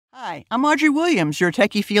Hi, I'm Audrey Williams, your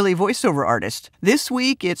techie-feely voiceover artist. This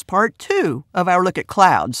week, it's part 2 of our look at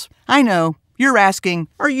clouds. I know, you're asking,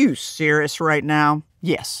 are you serious right now?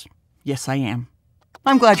 Yes, I am.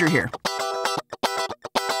 I'm glad you're here.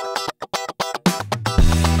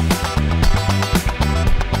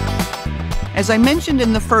 As I mentioned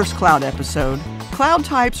in the first cloud episode, cloud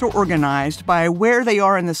types are organized by where they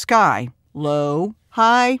are in the sky, low,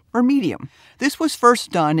 high, or medium. This was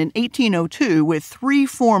first done in 1802 with 3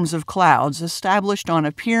 forms of clouds established on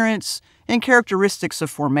appearance and characteristics of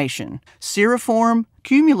formation: cirriform,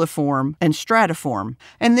 cumuliform, and stratiform.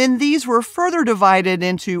 And then these were further divided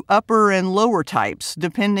into upper and lower types,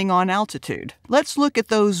 depending on altitude. Let's look at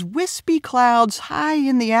those wispy clouds high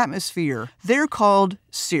in the atmosphere. They're called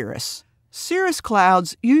cirrus. Cirrus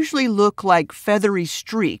clouds usually look like feathery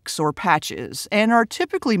streaks or patches and are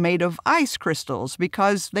typically made of ice crystals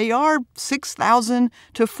because they are 6,000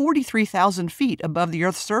 to 43,000 feet above the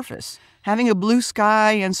Earth's surface. Having a blue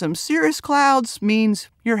sky and some cirrus clouds means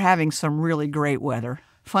you're having some really great weather.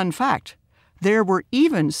 Fun fact, there were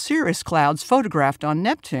even cirrus clouds photographed on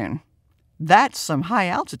Neptune. That's some high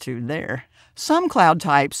altitude there. Some cloud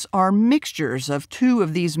types are mixtures of 2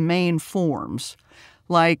 of these main forms,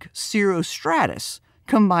 like cirrostratus,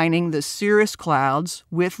 combining the cirrus clouds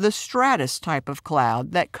with the stratus type of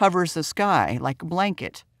cloud that covers the sky like a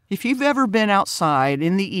blanket. If you've ever been outside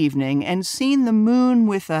in the evening and seen the moon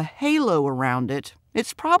with a halo around it,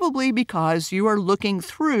 it's probably because you are looking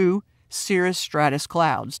through cirrostratus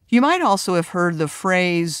clouds. You might also have heard the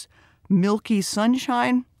phrase milky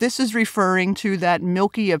sunshine. This is referring to that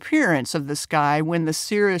milky appearance of the sky when the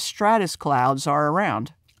cirrostratus clouds are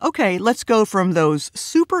around. Okay, let's go from those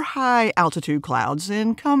super high altitude clouds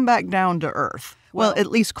and come back down to Earth. Well, at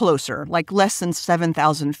least closer, like less than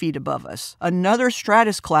 7,000 feet above us. Another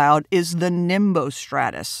stratus cloud is the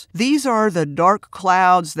nimbostratus. These are the dark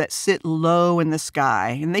clouds that sit low in the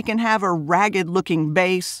sky, and they can have a ragged-looking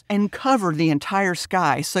base and cover the entire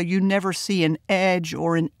sky so you never see an edge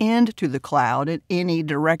or an end to the cloud in any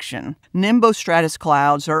direction. Nimbostratus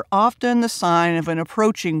clouds are often the sign of an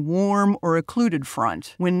approaching warm or occluded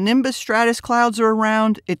front. When nimbostratus clouds are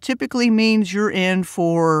around, it typically means you're in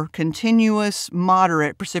for continuous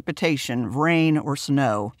moderate precipitation, rain or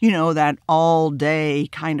snow. You know, that all-day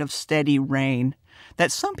kind of steady rain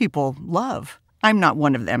that some people love. I'm not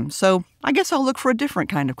one of them, so I guess I'll look for a different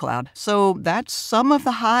kind of cloud. So that's some of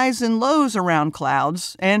the highs and lows around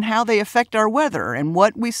clouds and how they affect our weather and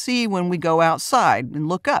what we see when we go outside and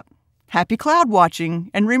look up. Happy cloud watching,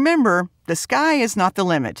 and remember, the sky is not the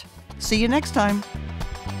limit. See you next time.